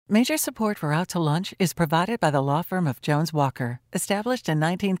Major support for Out to Lunch is provided by the law firm of Jones Walker, established in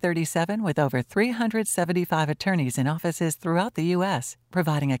 1937 with over 375 attorneys in offices throughout the U.S.,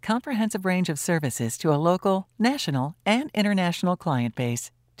 providing a comprehensive range of services to a local, national, and international client base.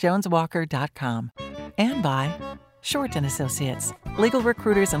 JonesWalker.com. And by Short & Associates, legal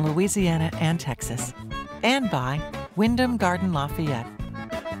recruiters in Louisiana and Texas. And by Wyndham Garden Lafayette.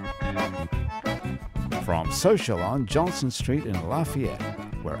 From Social on Johnson Street in Lafayette,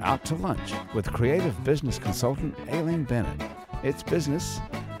 we're out to lunch with creative business consultant Aileen Bennett. It's business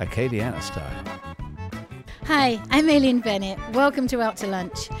Acadiana style. Hi, I'm Aileen Bennett. Welcome to Out to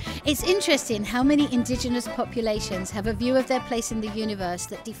Lunch. It's interesting how many indigenous populations have a view of their place in the universe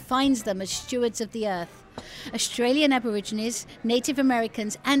that defines them as stewards of the earth. Australian Aborigines, Native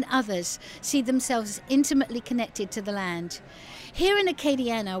Americans, and others see themselves as intimately connected to the land. Here in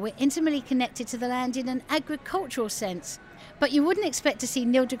Acadiana, we're intimately connected to the land in an agricultural sense. But you wouldn't expect to see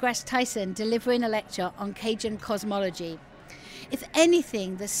Neil deGrasse Tyson delivering a lecture on Cajun cosmology. If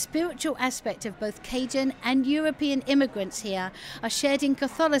anything, the spiritual aspect of both Cajun and European immigrants here are shared in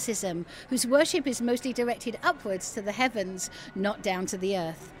Catholicism, whose worship is mostly directed upwards to the heavens, not down to the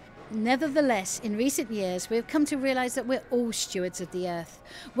earth. Nevertheless, in recent years, we have come to realize that we're all stewards of the earth.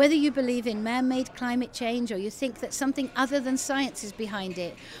 Whether you believe in man-made climate change or you think that something other than science is behind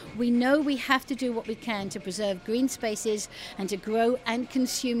it, we know we have to do what we can to preserve green spaces and to grow and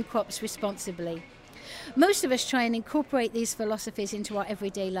consume crops responsibly. Most of us try and incorporate these philosophies into our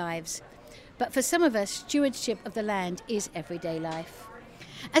everyday lives. But for some of us, stewardship of the land is everyday life.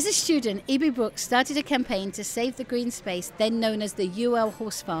 As a student, E.B. Brooks started a campaign to save the green space then known as the UL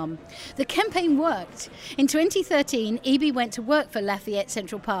Horse Farm. The campaign worked. In 2013, E.B. went to work for Lafayette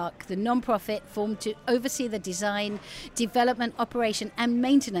Central Park, the non-profit formed to oversee the design, development, operation and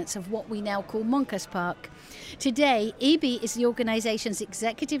maintenance of what we now call Moncus Park. Today, E.B. is the organization's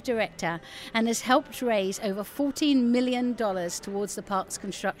executive director and has helped raise over $14 million towards the park's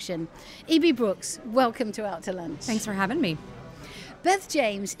construction. E.B. Brooks, welcome to Out to Lunch. Thanks for having me. Beth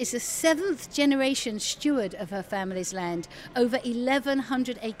James is the seventh generation steward of her family's land, over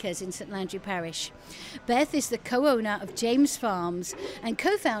 1,100 acres in St Landry Parish. Beth is the co-owner of James Farms and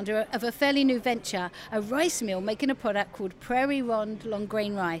co-founder of a fairly new venture, a rice mill making a product called Prairie Ronde long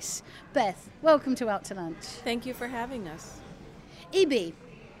grain rice. Beth, welcome to Out to Lunch. Thank you for having us. E.B.,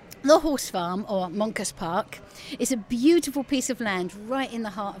 the horse farm, or Moncus Park, is a beautiful piece of land right in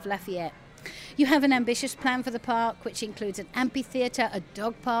the heart of Lafayette. You have an ambitious plan for the park, which includes an amphitheatre, a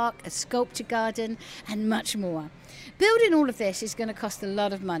dog park, a sculpture garden, and much more. Building all of this is going to cost a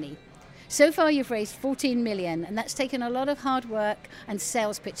lot of money. So far, you've raised $14 million, and that's taken a lot of hard work and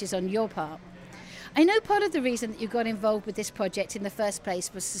sales pitches on your part. I know part of the reason that you got involved with this project in the first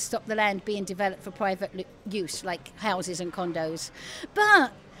place was to stop the land being developed for private use, like houses and condos.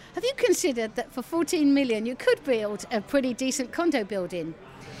 But have you considered that for $14 million, you could build a pretty decent condo building?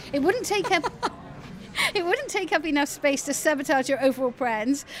 It wouldn't take up enough space to sabotage your overall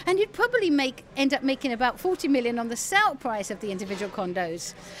plans, and you'd probably end up making about $40 million on the sale price of the individual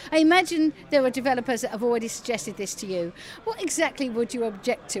condos. I imagine there are developers that have already suggested this to you. What exactly would you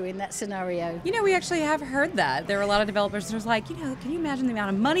object to in that scenario? You know, we actually have heard that. There are a lot of developers that are like, can you imagine the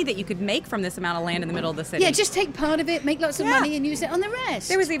amount of money that you could make from this amount of land in the middle of the city? Yeah, just take part of it, make lots of money, and use it on the rest.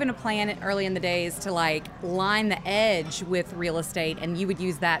 There was even a plan early in the days to line the edge with real estate, and you would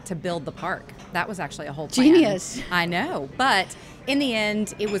use that to build the park. That was actually a whole plan. Genius. I know, but in the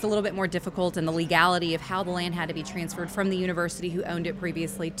end, it was a little bit more difficult, and the legality of how the land had to be transferred from the university who owned it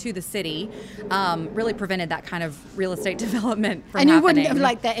previously to the city really prevented that kind of real estate development from happening. And you wouldn't have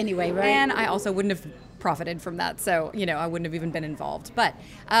liked that anyway, right? And I also wouldn't have profited from that, so I wouldn't have even been involved. But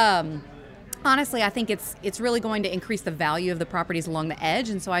honestly, I think it's really going to increase the value of the properties along the edge,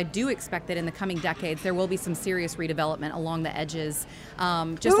 and so I do expect that in the coming decades there will be some serious redevelopment along the edges.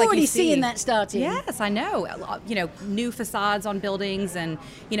 We're already seeing that starting. Yes, I know. New facades on buildings, and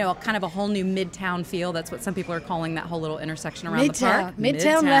kind of a whole new midtown feel. That's what some people are calling that whole little intersection around the park.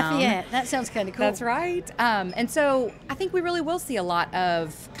 Midtown Lafayette. That sounds kind of cool. That's right. And so I think we really will see a lot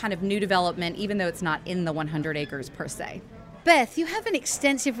of kind of new development, even though it's not in the 100 acres per se. Beth, you have an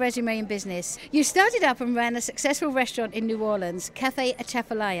extensive resume in business. You started up and ran a successful restaurant in New Orleans, Cafe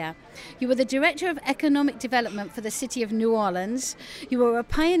Atchafalaya. You were the Director of Economic Development for the City of New Orleans. You were a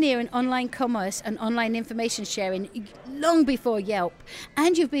pioneer in online commerce and online information sharing long before Yelp.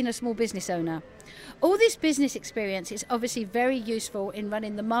 And you've been a small business owner. All this business experience is obviously very useful in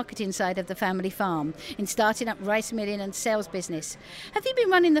running the marketing side of the family farm, in starting up rice milling and sales business. Have you been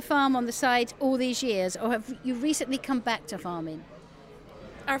running the farm on the side all these years, or have you recently come back to farming?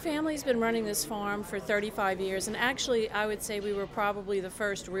 Our family's been running this farm for 35 years, and actually I would say we were probably the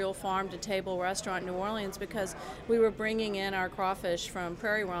first real farm-to-table restaurant in New Orleans, because we were bringing in our crawfish from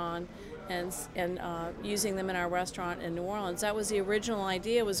Prairie Ron and using them in our restaurant in New Orleans. That was the original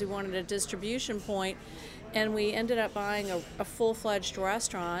idea, was we wanted a distribution point, and we ended up buying a full-fledged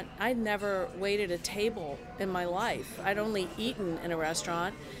restaurant. I'd never waited a table in my life. I'd only eaten in a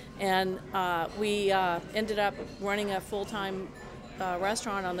restaurant, and we ended up running a full-time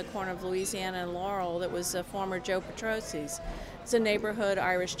restaurant on the corner of Louisiana and Laurel that was a former Joe Petrosi's. It's a neighborhood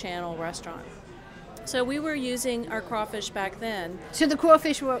Irish Channel restaurant. So we were using our crawfish back then. So the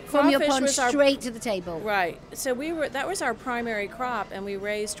crawfish were from your pond straight to the table. Right. So that was our primary crop, and we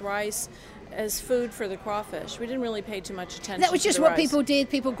raised rice as food for the crawfish. We didn't really pay too much attention to the rice. That was just what people did.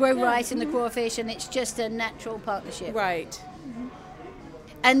 People grow rice in the crawfish, and it's just a natural partnership. Right. Mm-hmm.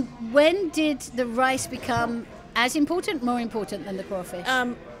 And when did the rice become as important, more important than the crawfish?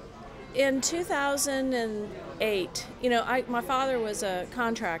 In 2008, my father was a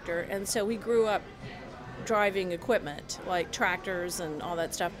contractor, and so we grew up driving equipment like tractors and all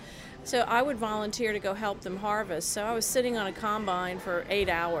that stuff. So I would volunteer to go help them harvest. So I was sitting on a combine for 8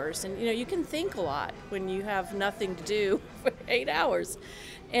 hours, and you can think a lot when you have nothing to do for 8 hours.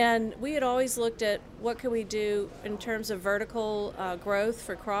 And we had always looked at what could we do in terms of vertical growth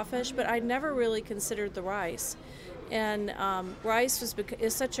for crawfish, but I'd never really considered the rice. And rice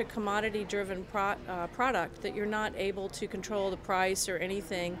is such a commodity-driven product that you're not able to control the price or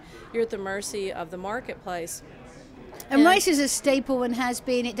anything. You're at the mercy of the marketplace. And rice is a staple and has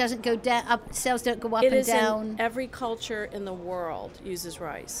been. It doesn't go down. Sales don't go up and down. Every culture in the world uses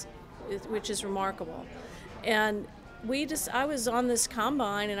rice, which is remarkable. And I was on this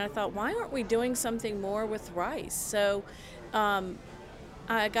combine, and I thought, why aren't we doing something more with rice? So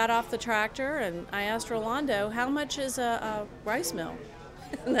I got off the tractor and I asked Rolando, how much is a rice mill?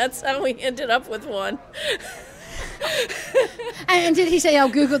 And that's how we ended up with one. And did he say, I'll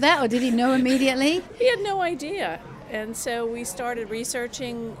Google that, or did he know immediately? He had no idea. And so we started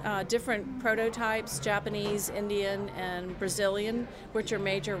researching different prototypes, Japanese, Indian, and Brazilian, which are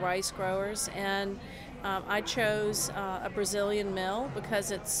major rice growers. And I chose a Brazilian mill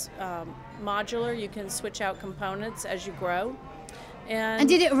because it's modular. You can switch out components as you grow. And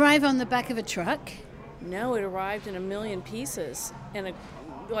did it arrive on the back of a truck? No, it arrived in a million pieces,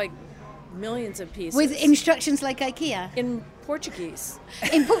 millions of pieces. With instructions like IKEA? In Portuguese.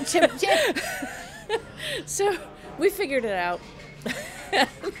 In Portuguese? So we figured it out.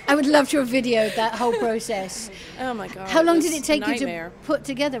 I would love to have videoed that whole process. Oh my God. How long did it take you to put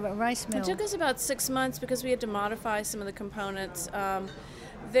together a rice mill? It took us about 6 months because we had to modify some of the components.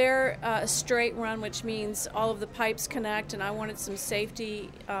 They're a straight run, which means all of the pipes connect, and I wanted some safety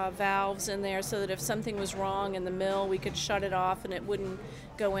valves in there so that if something was wrong in the mill, we could shut it off and it wouldn't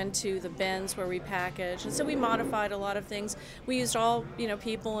go into the bins where we package. And so we modified a lot of things. We used all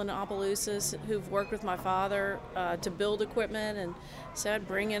people in Opelousas who've worked with my father to build equipment, and so I'd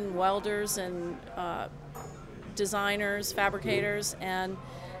bring in welders and designers, fabricators, and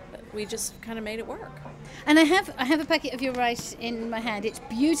we just kind of made it work. And I have a packet of your rice in my hand. It's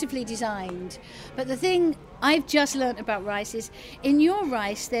beautifully designed. But the thing I've just learnt about rice is in your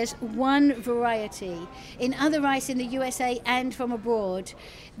rice there's one variety. In other rice in the USA and from abroad,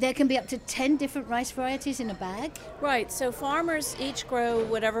 there can be up to 10 different rice varieties in a bag. Right. So farmers each grow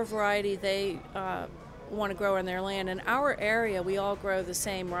whatever variety they want to grow in their land. In our area, we all grow the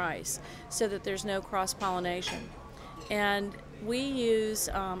same rice so that there's no cross-pollination. And we use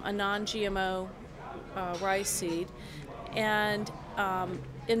a non-GMO rice seed, and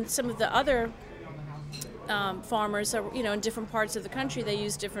in some of the other farmers, in different parts of the country, they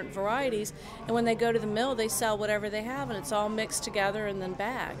use different varieties, and when they go to the mill, they sell whatever they have, and it's all mixed together and then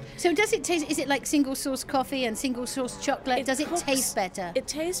bagged. So does it taste, is it like single source coffee and single source chocolate? Does it taste better? It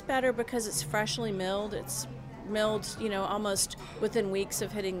tastes better because it's freshly milled. It's milled, almost within weeks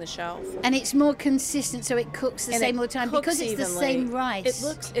of hitting the shelf. And it's more consistent, so it cooks the same all the time because it's the same rice.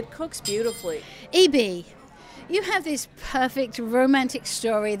 It cooks beautifully. E.B., you have this perfect romantic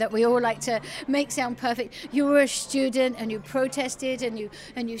story that we all like to make sound perfect. You were a student and you protested and you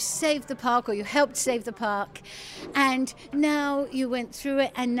saved the park, or you helped save the park, and now you went through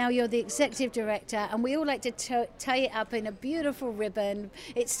it, and now you're the executive director, and we all like to tie it up in a beautiful ribbon.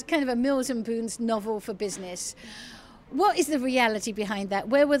 It's kind of a Mills and Boon's novel for business. What is the reality behind that?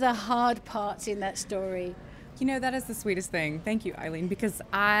 Where were the hard parts in that story? You know, that is the sweetest thing. Thank you, Eileen, because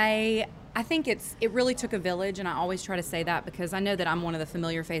I think it really took a village, and I always try to say that because I know that I'm one of the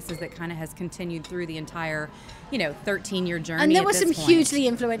familiar faces that kind of has continued through the entire, 13-year journey. And there were some hugely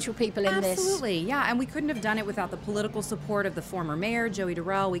influential people in this. Absolutely, yeah. And we couldn't have done it without the political support of the former mayor, Joey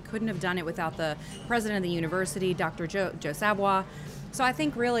Durrell. We couldn't have done it without the president of the university, Dr. Joe Savoie. So I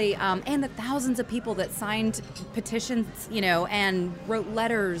think really, and the thousands of people that signed petitions, and wrote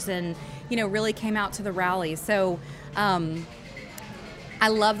letters and, really came out to the rally. So I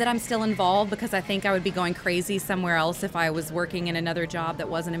love that I'm still involved because I think I would be going crazy somewhere else if I was working in another job that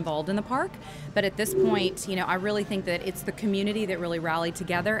wasn't involved in the park. But at this point, I really think that it's the community that really rallied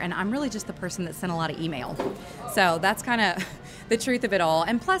together, and I'm really just the person that sent a lot of email. So that's kind of the truth of it all.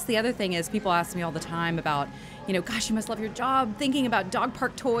 And plus, the other thing is people ask me all the time about, gosh, you must love your job, thinking about dog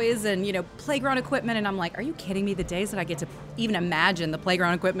park toys and, playground equipment. And I'm like, are you kidding me? The days that I get to even imagine the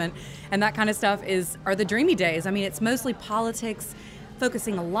playground equipment and that kind of stuff are the dreamy days. I mean, it's mostly politics,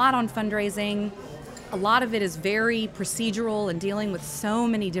 focusing a lot on fundraising. A lot of it is very procedural and dealing with so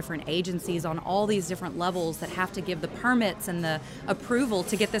many different agencies on all these different levels that have to give the permits and the approval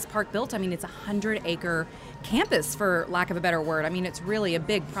to get this park built. I mean, it's a 100-acre campus, for lack of a better word. I mean, it's really a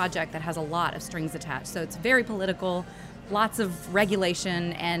big project that has a lot of strings attached. So it's very political, lots of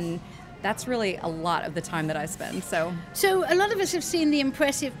regulation, and that's really a lot of the time that I spend. So a lot of us have seen the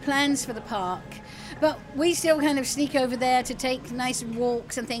impressive plans for the park, but we still kind of sneak over there to take nice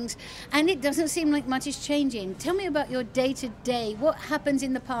walks and things, and it doesn't seem like much is changing. Tell me about your day-to-day. What happens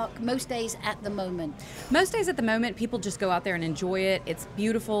in the park most days at the moment? Most days at the moment, people just go out there and enjoy it. It's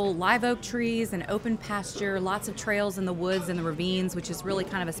beautiful, live oak trees and open pasture, lots of trails in the woods and the ravines, which is really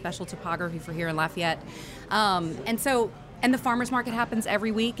kind of a special topography for here in Lafayette. And the farmers market happens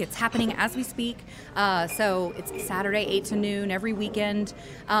every week. It's happening as we speak. So it's Saturday, 8 to noon, every weekend.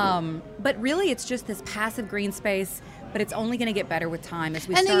 But really, it's just this passive green space, but it's only going to get better with time as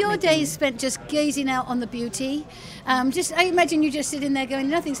we start. And are your days spent just gazing out on the beauty? I imagine you just sitting there going,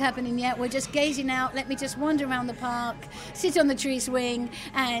 nothing's happening yet. We're just gazing out. Let me just wander around the park, sit on the tree swing,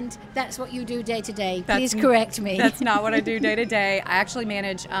 and that's what you do day to day. Please correct me. That's not what I do day to day. I actually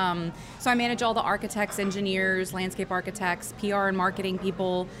manage, I manage all the architects, engineers, landscape architects, PR and marketing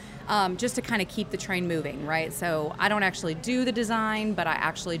people, just to kind of keep the train moving, right? So I don't actually do the design, but I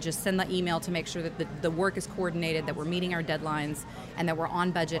actually just send the email to make sure that the work is coordinated, that we're meeting our deadlines, and that we're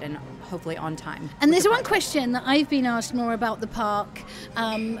on budget and hopefully on time. And there's one question that I've been asked more about the park.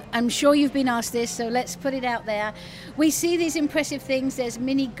 I'm sure you've been asked this, so let's put it out there. We see these impressive things. There's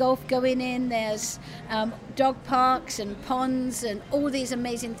mini golf going in, there's dog parks and ponds and all these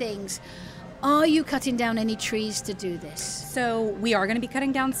amazing things. Are you cutting down any trees to do this? So we are going to be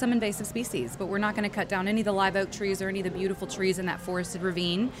cutting down some invasive species, but we're not going to cut down any of the live oak trees or any of the beautiful trees in that forested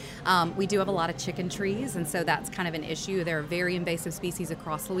ravine. We do have a lot of chicken trees, and so that's kind of an issue. There are very invasive species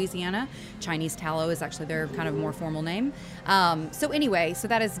across Louisiana. Chinese tallow is actually their kind of more formal name. So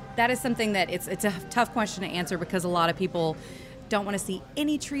that is something that it's a tough question to answer because a lot of people don't want to see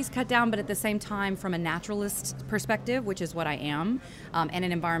any trees cut down, but at the same time, from a naturalist perspective, which is what I am, and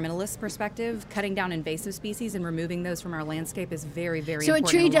an environmentalist perspective, cutting down invasive species and removing those from our landscape is very, very important.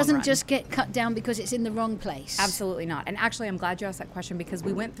 So a tree doesn't just get cut down because it's in the wrong place? Absolutely not. And actually, I'm glad you asked that question because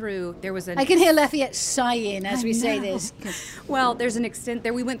we went through, I can hear Lafayette sighing as we say this. Well,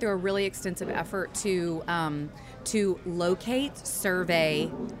 we went through a really extensive effort to locate, survey,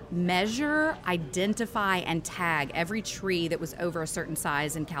 measure, identify, and tag every tree that was over a certain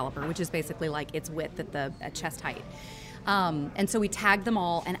size and caliber, which is basically like its width at chest height. And so we tagged them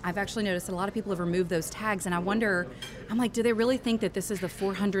all, and I've actually noticed that a lot of people have removed those tags, and I'm like, do they really think that this is the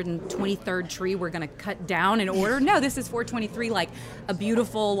 423rd tree we're going to cut down in order? No, this is 423, like a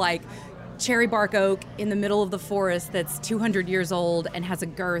beautiful, like, cherry bark oak in the middle of the forest that's 200 years old and has a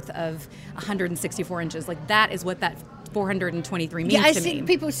girth of 164 inches. Like, that is what that 423 means to me. I think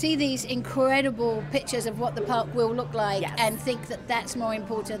people see these incredible pictures of what the park will look like and think that that's more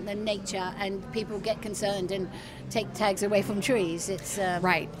important than nature, and people get concerned and take tags away from trees. It's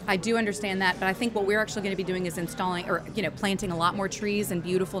right. I do understand that, but I think what we're actually going to be doing is planting a lot more trees and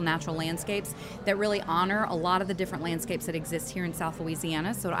beautiful natural landscapes that really honor a lot of the different landscapes that exist here in South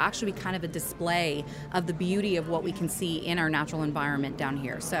Louisiana. So it'll actually be kind of a display of the beauty of what we can see in our natural environment down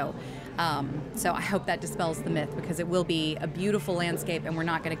here. So I hope that dispels the myth, because it will be a beautiful landscape, and we're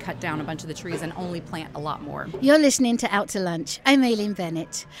not going to cut down a bunch of the trees and only plant a lot more. You're listening to Out to Lunch. I'm Aileen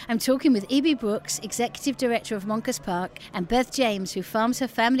Bennett. I'm talking with E.B. Brooks, Executive Director of Moncus Park, and Beth James, who farms her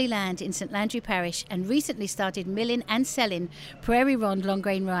family land in St. Landry Parish and recently started milling and selling Prairie Ronde long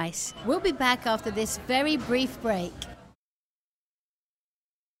grain rice. We'll be back after this very brief break.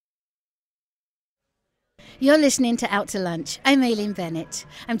 You're listening to Out to Lunch. I'm Aileen Bennett.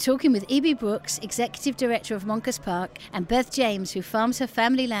 I'm talking with E.B. Brooks, Executive Director of Moncus Park, and Beth James, who farms her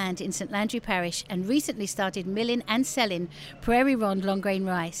family land in St Landry Parish and recently started milling and selling Prairie Ronde long grain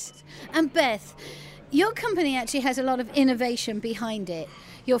rice. And Beth, your company actually has a lot of innovation behind it.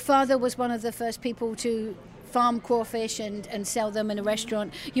 Your father was one of the first people to farm crawfish and sell them in a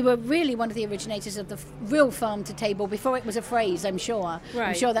restaurant. You were really one of the originators of the real farm to table before it was a phrase, I'm sure. Right.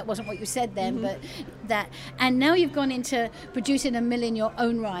 I'm sure that wasn't what you said then, but that. And now you've gone into producing and milling your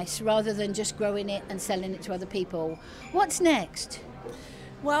own rice rather than just growing it and selling it to other people. What's next?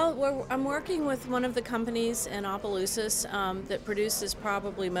 Well, I'm working with one of the companies in Opelousas that produces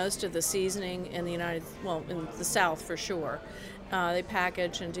probably most of the seasoning in the in the South for sure. They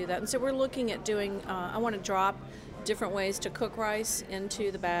package and do that. And so we're looking at doing, I want to drop different ways to cook rice into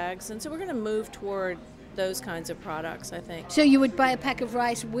the bags. And so we're going to move toward those kinds of products, I think. So you would buy a pack of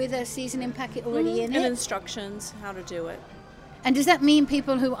rice with a seasoning packet already in it? And instructions how to do it. And does that mean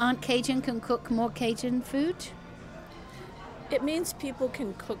people who aren't Cajun can cook more Cajun food? It means people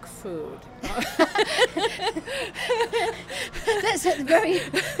can cook food. That's a very...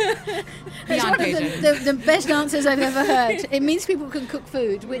 That's one of the best answers I've ever heard. It means people can cook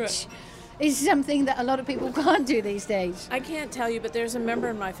food, which is something that a lot of people can't do these days. I can't tell you, but there's a member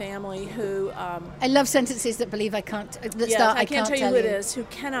in my family who... I love sentences that believe I can't... I can't tell you who it is, who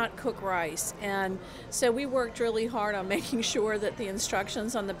cannot cook rice. And so we worked really hard on making sure that the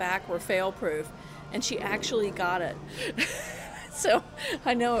instructions on the back were fail-proof. And she actually got it. So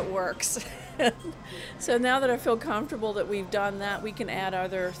I know it works. So now that I feel comfortable that we've done that, we can add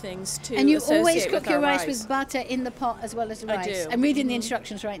other things to And you associate always cook with your our rice with butter in the pot as well as the rice. I do. I'm reading the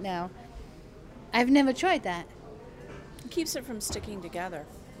instructions right now. I've never tried that. It keeps it from sticking together.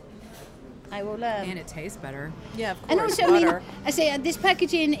 I will learn. And it tastes better. Yeah, of course. And also, butter. I say this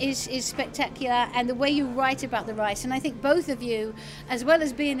packaging is spectacular, and the way you write about the rice. And I think both of you, as well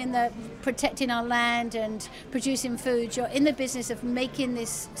as being in the protecting our land and producing food, you're in the business of making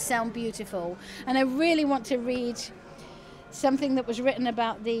this sound beautiful. And I really want to read something that was written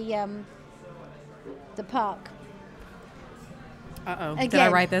about the park. Uh-oh. Again. Did I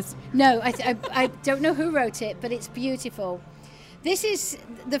write this? No, I don't know who wrote it, but it's beautiful. This is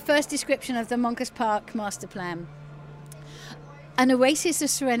the first description of the Moncus Park master plan. An oasis of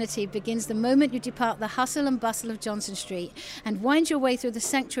serenity begins the moment you depart the hustle and bustle of Johnson Street and wind your way through the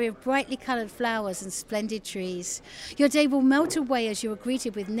sanctuary of brightly coloured flowers and splendid trees. Your day will melt away as you are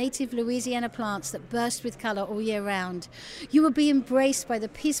greeted with native Louisiana plants that burst with colour all year round. You will be embraced by the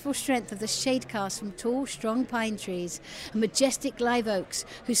peaceful strength of the shade cast from tall, strong pine trees and majestic live oaks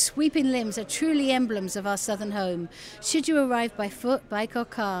whose sweeping limbs are truly emblems of our southern home. Should you arrive by foot, bike or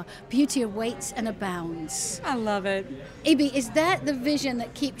car, beauty awaits and abounds. I love it. E.B., is that the vision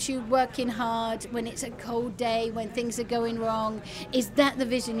that keeps you working hard when it's a cold day, when things are going wrong? Is that the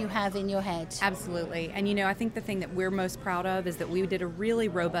vision you have in your head? Absolutely. And I think the thing that we're most proud of is that we did a really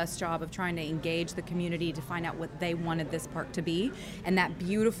robust job of trying to engage the community to find out what they wanted this park to be. And that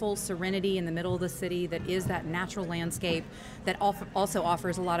beautiful serenity in the middle of the city that is that natural landscape that also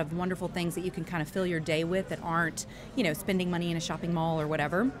offers a lot of wonderful things that you can kind of fill your day with that aren't, spending money in a shopping mall or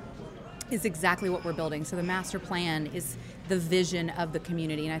whatever, is exactly what we're building. So the master plan is the vision of the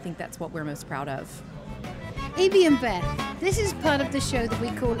community, and I think that's what we're most proud of. E.B. and Beth, this is part of the show that we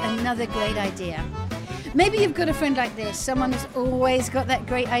call Another Great Idea. Maybe you've got a friend like this, someone who's always got that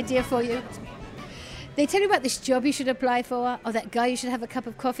great idea for you. They tell you about this job you should apply for, or that guy you should have a cup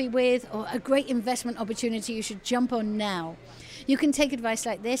of coffee with, or a great investment opportunity you should jump on now. You can take advice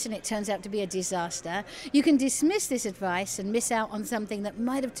like this and it turns out to be a disaster. You can dismiss this advice and miss out on something that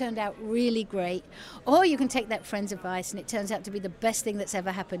might have turned out really great. Or you can take that friend's advice and it turns out to be the best thing that's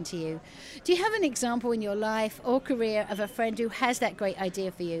ever happened to you. Do you have an example in your life or career of a friend who has that great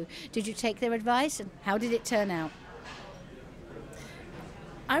idea for you? Did you take their advice and how did it turn out?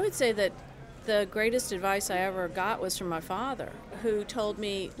 I would say that the greatest advice I ever got was from my father, who told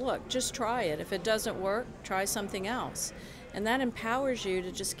me, look, just try it. If it doesn't work, try something else. And that empowers you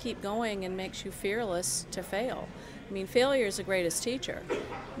to just keep going and makes you fearless to fail. I mean, failure is the greatest teacher.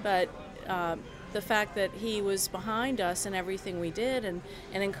 But the fact that he was behind us in everything we did and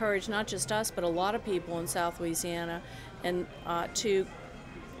encouraged not just us, but a lot of people in South Louisiana and to,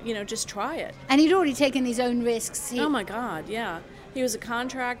 just try it. And he'd already taken his own risks. Oh, my God, yeah. He was a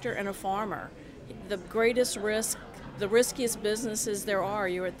contractor and a farmer. The greatest risk, the riskiest businesses there are,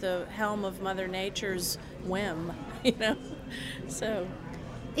 you're at the helm of Mother Nature's whim, So.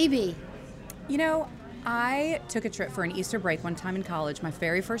 E.B. I took a trip for an Easter break one time in college, my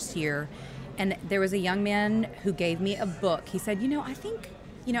very first year, and there was a young man who gave me a book. He said, I think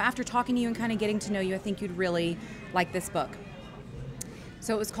after talking to you and kind of getting to know you, I think you'd really like this book.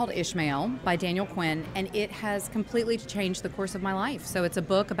 So it was called Ishmael by Daniel Quinn, and it has completely changed the course of my life. So it's a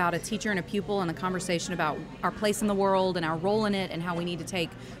book about a teacher and a pupil and a conversation about our place in the world and our role in it and how we need to take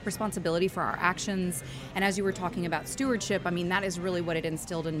responsibility for our actions. And as you were talking about stewardship, I mean, that is really what it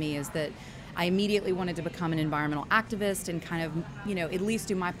instilled in me, is that I immediately wanted to become an environmental activist and kind of, at least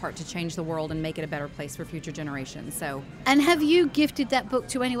do my part to change the world and make it a better place for future generations. So, And have you gifted that book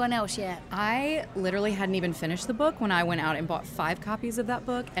to anyone else yet? I literally hadn't even finished the book when I went out and bought 5 copies of that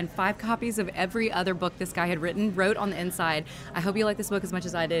book and 5 copies of every other book this guy had written, wrote on the inside, I hope you like this book as much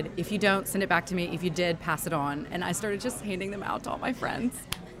as I did. If you don't, send it back to me. If you did, pass it on. And I started just handing them out to all my friends.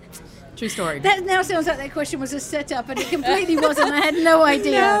 True story. That now sounds like that question was a setup, and it completely wasn't. I had no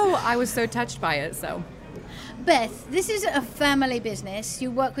idea. No, I was so touched by it, so. Beth, this is a family business.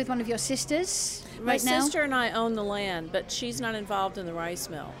 You work with one of your sisters right now? My sister and I own the land, but she's not involved in the rice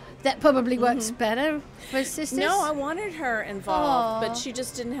mill. That probably works better for sisters? No, I wanted her involved, but she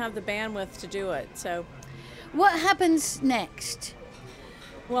just didn't have the bandwidth to do it. So, what happens next?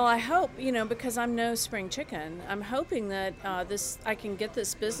 well, I hope, because I'm no spring chicken, I'm hoping that I can get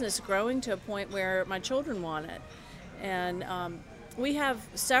this business growing to a point where my children want it. And we have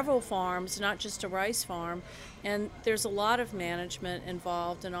several farms, not just a rice farm, and there's a lot of management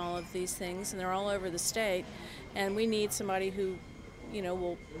involved in all of these things, and they're all over the state. And we need somebody who,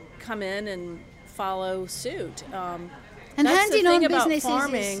 will come in and follow suit. And that's handing the on thing about business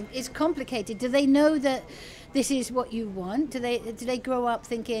farming. is complicated. Do they know that this is what you want? Do they grow up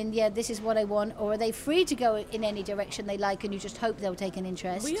thinking, yeah, this is what I want, or are they free to go in any direction they like, and you just hope they'll take an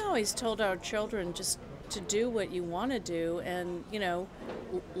interest? We always told our children just to do what you want to do, and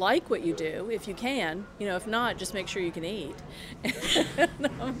like what you do if you can. If not, just make sure you can eat.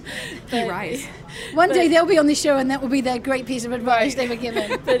 Eat rice. One day they'll be on the show, and that will be their great piece of advice they were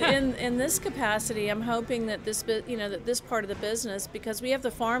given. But in this capacity, I'm hoping that this part of the business, because we have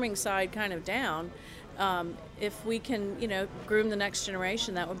the farming side kind of down, if we can groom the next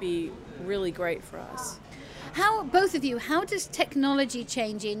generation, that would be really great for us. Both of you, how does technology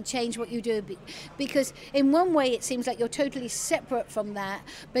change what you do? Because in one way it seems like you're totally separate from that,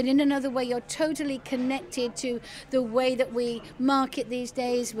 but in another way you're totally connected to the way that we market these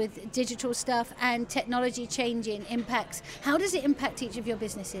days with digital stuff, and technology changing impacts. How does it impact each of your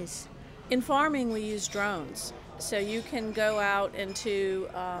businesses? In farming, we use drones. So you can go out into,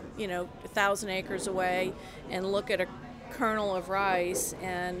 1,000 acres away and look at a kernel of rice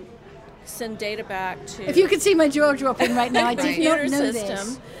and send data back to... If you could see my jaw dropping right now, I did not know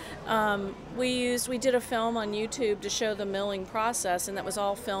system. this. We did a film on YouTube to show the milling process, and that was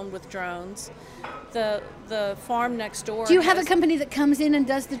all filmed with drones. The farm next door... Do you have a company that comes in and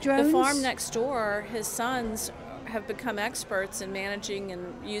does the drones? The farm next door, his sons have become experts in managing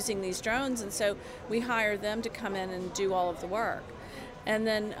and using these drones, and so we hire them to come in and do all of the work. And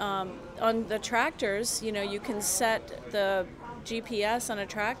then on the tractors, you can set the GPS on a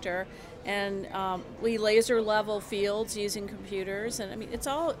tractor, and we laser level fields using computers, and it's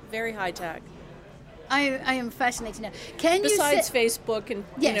all very high tech. I am fascinated now. Besides Facebook and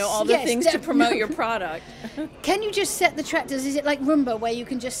all the things to promote your product. Can you just set the tractors? Is it like Roomba, where you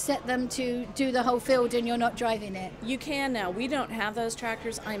can just set them to do the whole field and you're not driving it? You can now. We don't have those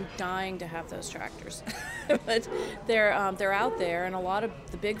tractors. I'm dying to have those tractors, but they're out there, and a lot of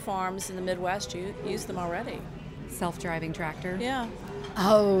the big farms in the Midwest use them already. Self-driving tractor. Yeah.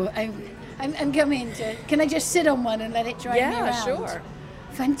 Oh, I'm coming to. Can I just sit on one and let it drive me around? Yeah, sure.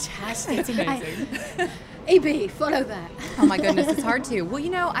 Fantastic. It's amazing. EB, follow that. Oh my goodness, it's hard to.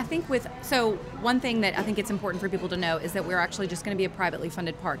 Well, I think one thing that I think it's important for people to know is that we're actually just going to be a privately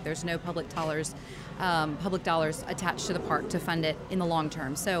funded park. There's no public dollars attached to the park to fund it in the long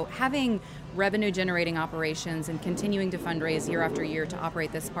term. So having revenue generating operations and continuing to fundraise year after year to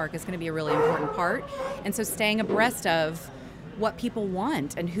operate this park is going to be a really important part. And so staying abreast of what people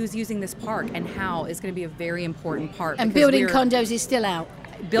want and who's using this park and how is going to be a very important part. And building condos is still out.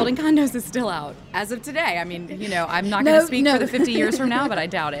 Building condos is still out as of today. I'm not going to speak for the 50 years from now, but I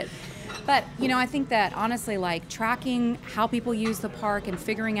doubt it. But, I think that honestly, like tracking how people use the park and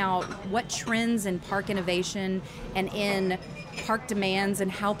figuring out what trends in park innovation and in park demands and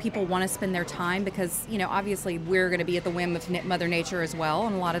how people want to spend their time, because, obviously we're going to be at the whim of Mother Nature as well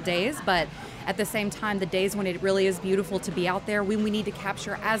on a lot of days, but at the same time, the days when it really is beautiful to be out there, we need to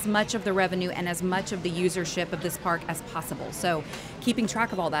capture as much of the revenue and as much of the usership of this park as possible. So keeping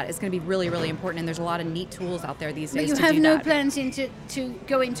track of all that is going to be really, really important, and there's a lot of neat tools out there these days to do that. But you have no plans to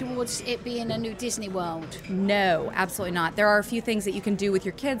going towards it being a new Disney World? No, absolutely not. There are a few things that you can do with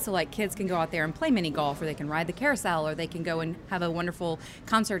your kids, so like kids can go out there and play mini golf, or they can ride the carousel, or they can go and have a wonderful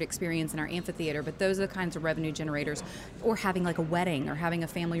concert experience in our amphitheater, but those are the kinds of revenue generators. Or having like a wedding or having a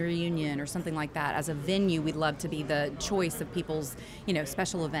family reunion or something like that. As a venue, we'd love to be the choice of people's,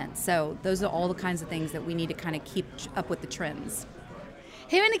 special events. So those are all the kinds of things that we need to kind of keep up with the trends.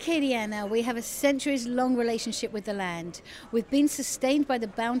 Here in Acadiana, we have a centuries-long relationship with the land. We've been sustained by the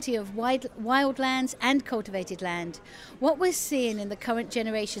bounty of wild lands and cultivated land. What we're seeing in the current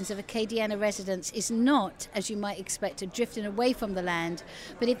generations of Acadiana residents is not, as you might expect, a drifting away from the land,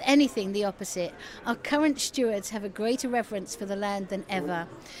 but if anything, the opposite. Our current stewards have a greater reverence for the land than ever.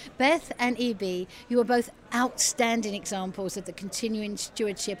 Beth and E.B., you are both outstanding examples of the continuing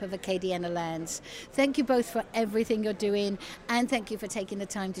stewardship of Acadiana lands. Thank you both for everything you're doing, and thank you for taking the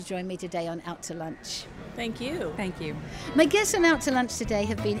time to join me today on Out to Lunch. Thank you. Thank you. My guests on Out to Lunch today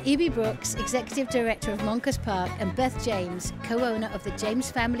have been E.B. Brooks, Executive Director of Moncus Park, and Beth James, co-owner of the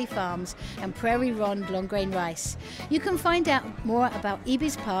James Family Farms and Prairie Ronde Long Grain Rice. You can find out more about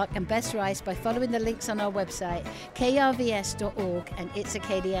E.B.'s Park and Beth's Rice by following the links on our website, krvs.org and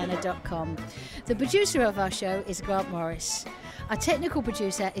itsacadiana.com. The producer of our show is Grant Morris. Our technical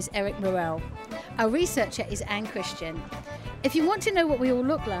producer is Eric Morell. Our researcher is Anne Christian. If you want to know what we all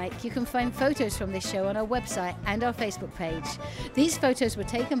look like, you can find photos from this show on our website and our Facebook page. These photos were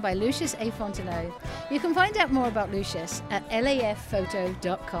taken by Lucius A. Fontenot. You can find out more about Lucius at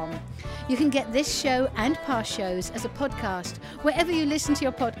lafphoto.com. You can get this show and past shows as a podcast wherever you listen to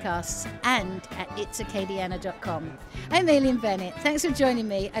your podcasts and at itsacadiana.com. I'm Aileen Bennett. Thanks for joining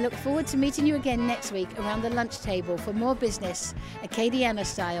me. I look forward to meeting you again next week around the lunch table for more business, Acadiana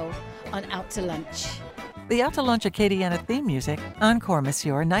style, on Out to Lunch. The Out to Lunch Acadiana theme music, Encore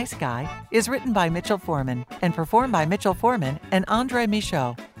Monsieur Nice Guy, is written by Mitchell Foreman and performed by Mitchell Foreman and Andre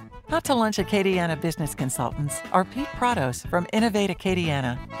Michaud. Out to Lunch Acadiana business consultants are Pete Prados from Innovate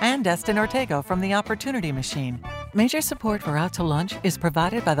Acadiana and Destin Ortego from The Opportunity Machine. Major support for Out to Lunch is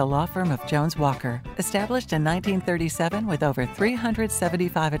provided by the law firm of Jones Walker, established in 1937 with over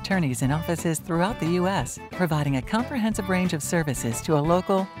 375 attorneys in offices throughout the U.S., providing a comprehensive range of services to a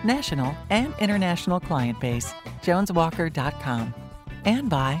local, national, and international client base. JonesWalker.com. And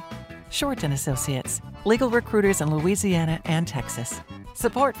by Shorten Associates, legal recruiters in Louisiana and Texas.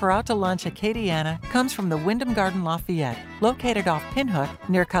 Support for Out to Lunch Acadiana comes from the Wyndham Garden Lafayette, located off Pinhook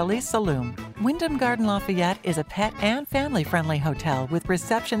near Khalees Saloom. Wyndham Garden Lafayette is a pet and family-friendly hotel with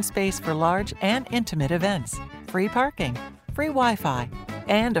reception space for large and intimate events, free parking, free Wi-Fi,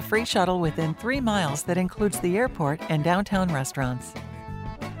 and a free shuttle within 3 miles that includes the airport and downtown restaurants.